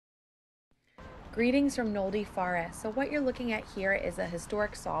Greetings from Nolde Forest. So what you're looking at here is a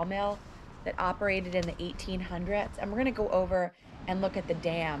historic sawmill that operated in the 1800s, and we're going to go over and look at the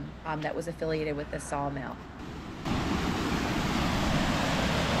dam that was affiliated with the sawmill.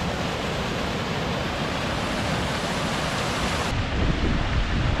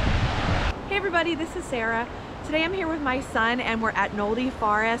 Hey everybody, this is Sarah. Today I'm here with my son and we're at Nolde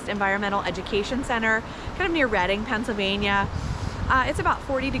Forest Environmental Education Center, kind of near Reading, Pennsylvania. It's about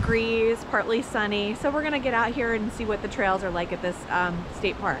 40 degrees, partly sunny, so we're gonna get out here and see what the trails are like at this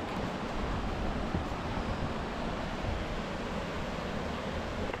state park.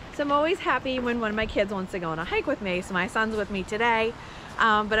 So I'm always happy when one of my kids wants to go on a hike with me, so my son's with me today.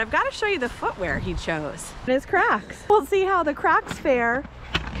 But I've got to show you the footwear he chose. His Crocs. We'll see how the Crocs fare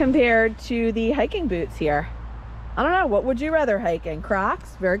compared to the hiking boots here. I don't know, what would you rather hike in?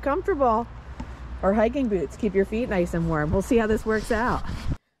 Crocs, very comfortable, or hiking boots, keep your feet nice and warm? We'll see how this works out.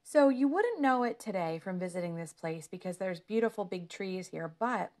 So you wouldn't know it today from visiting this place because there's beautiful big trees here,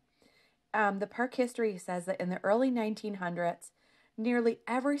 but the park history says that in the early 1900s, nearly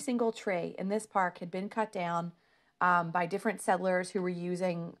every single tree in this park had been cut down by different settlers who were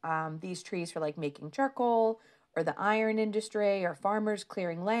using these trees for like making charcoal, or the iron industry, or farmers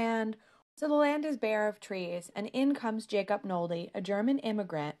clearing land. So the land is bare of trees, and in comes Jacob Nolde, a German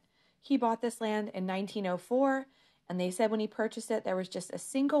immigrant. He bought this land in 1904, and they said when he purchased it, there was just a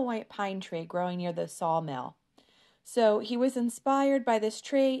single white pine tree growing near the sawmill. So he was inspired by this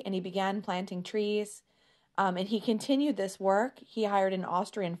tree, and he began planting trees, and he continued this work. He hired an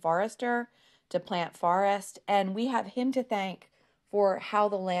Austrian forester to plant forest, and we have him to thank for how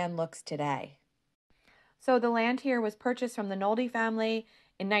the land looks today. So the land here was purchased from the Nolde family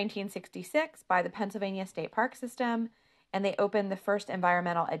in 1966 by the Pennsylvania State Park System, and they opened the first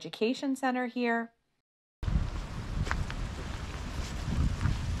environmental education center here.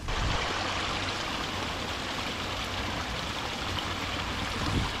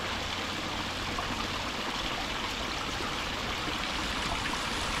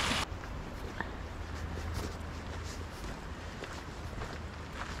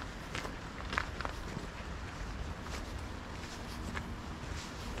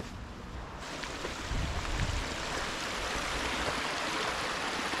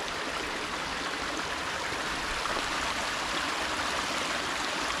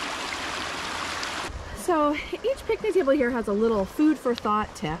 So each picnic table here has a little food for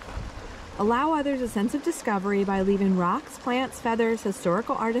thought tip. Allow others a sense of discovery by leaving rocks, plants, feathers,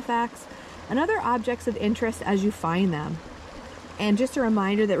 historical artifacts, and other objects of interest as you find them. And just a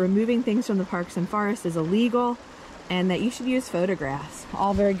reminder that removing things from the parks and forests is illegal, and that you should use photographs.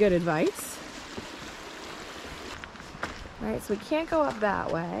 All very good advice. All right, so we can't go up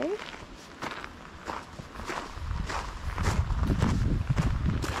that way.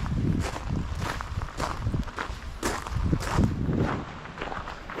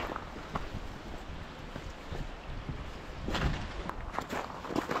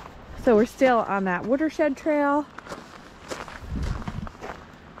 So we're still on that Watershed Trail.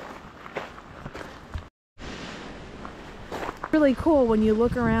 Really cool when you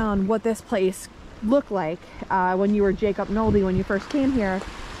look around what this place looked like when you were Jacob Nolde, when you first came here,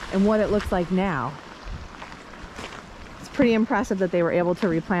 and what it looks like now. It's pretty impressive that they were able to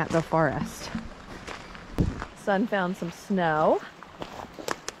replant the forest. Son found some snow.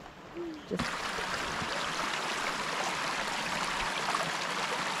 Just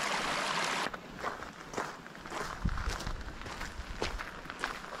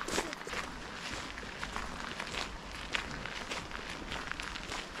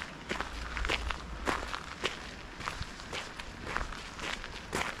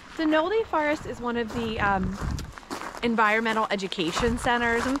The Nolde Forest is one of the environmental education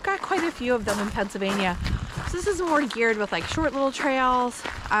centers, and we've got quite a few of them in Pennsylvania. So this is more geared with like short little trails,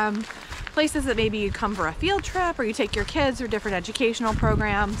 places that maybe you come for a field trip or you take your kids or different educational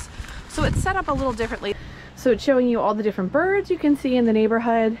programs. So it's set up a little differently. So it's showing you all the different birds you can see in the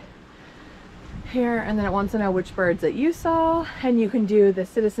neighborhood here, and then it wants to know which birds that you saw, and you can do the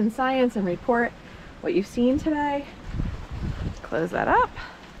citizen science and report what you've seen today. Close that up.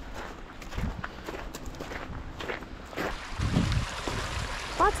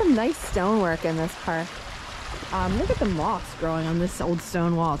 Got some nice stonework in this park. Look at the moss growing on this old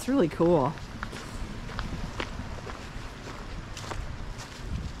stone wall. It's really cool.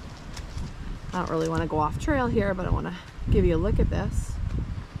 I don't really want to go off trail here, but I want to give you a look at this.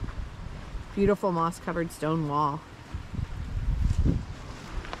 Beautiful moss covered stone wall.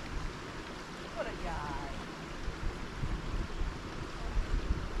 What a guy.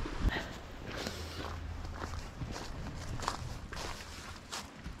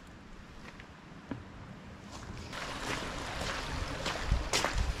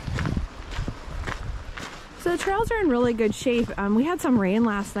 So the trails are in really good shape. We had some rain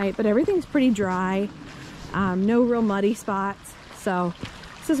last night, but everything's pretty dry. No real muddy spots. So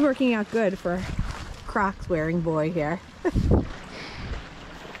this is working out good for Crocs wearing boy here.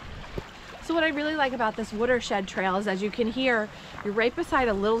 So what I really like about this Watershed Trail is, as you can hear, you're right beside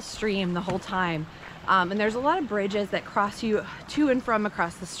a little stream the whole time. And there's a lot of bridges that cross you to and from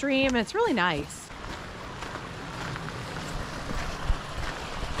across the stream, and it's really nice.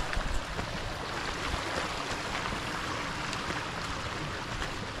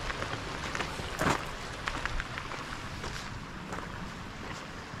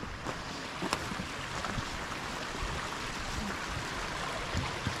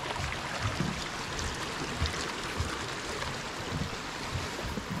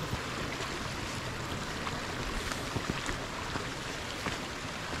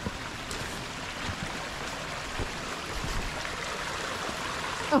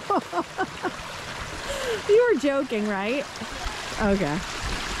 You were joking, right? Okay.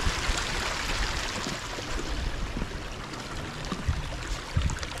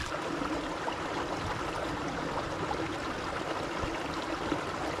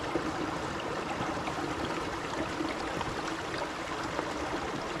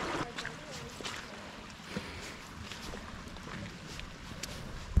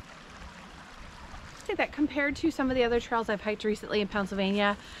 That compared to some of the other trails I've hiked recently in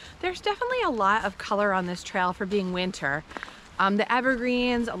Pennsylvania, there's definitely a lot of color on this trail for being winter. The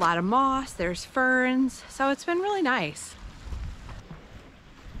evergreens, a lot of moss, there's ferns, so it's been really nice.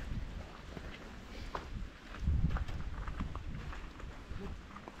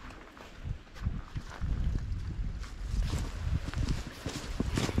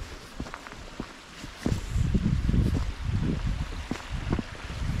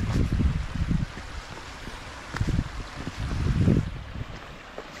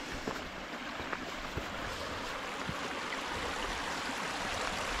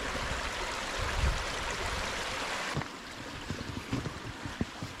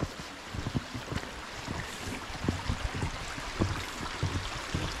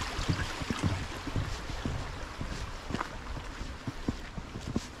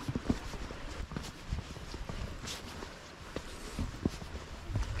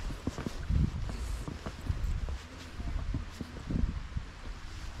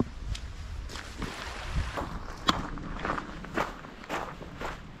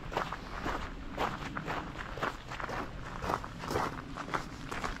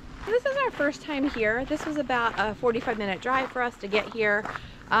 First time here. This was about a 45-minute drive for us to get here,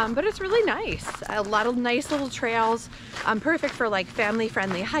 but it's really nice. A lot of nice little trails, perfect for like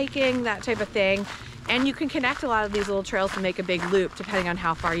family-friendly hiking, that type of thing. And you can connect a lot of these little trails to make a big loop depending on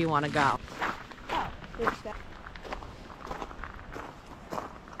how far you want to go. Oh, there's that.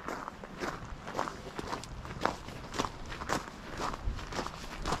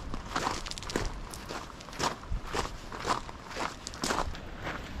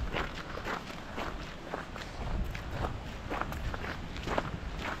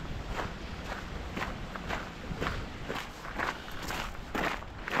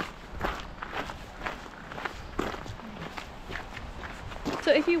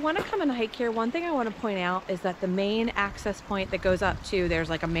 So if you want to come and hike here, one thing I want to point out is that the main access point that goes up to, there's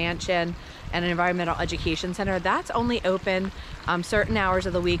like a mansion and an environmental education center, that's only open certain hours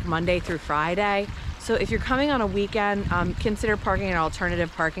of the week, Monday through Friday. So if you're coming on a weekend, consider parking an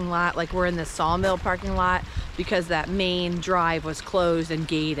alternative parking lot. Like we're in the Sawmill parking lot because that main drive was closed and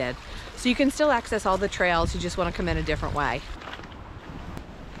gated. So you can still access all the trails, you just want to come in a different way.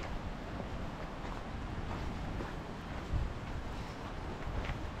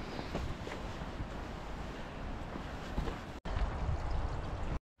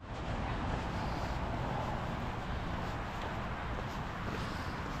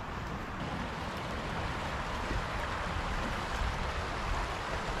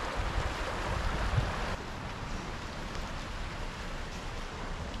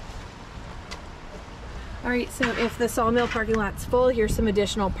 All right, so if the Sawmill parking lot's full, here's some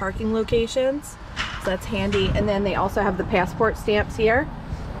additional parking locations. So that's handy. And then they also have the passport stamps here,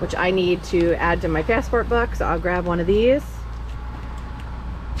 which I need to add to my passport book. So I'll grab one of these.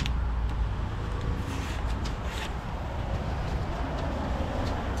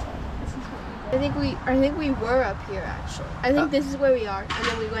 I think we were up here actually. I think this is where we are, and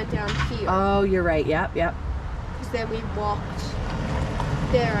then we went down here. Oh, you're right. Yep. Because then we walked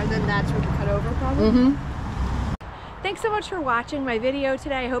there, and then that's where we cut over probably. Thanks so much for watching my video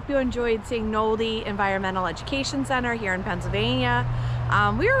today. I hope you enjoyed seeing Nolde Environmental Education Center here in Pennsylvania.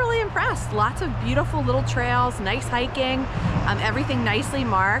 We were really impressed. Lots of beautiful little trails, nice hiking, everything nicely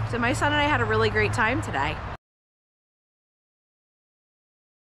marked, and my son and I had a really great time today.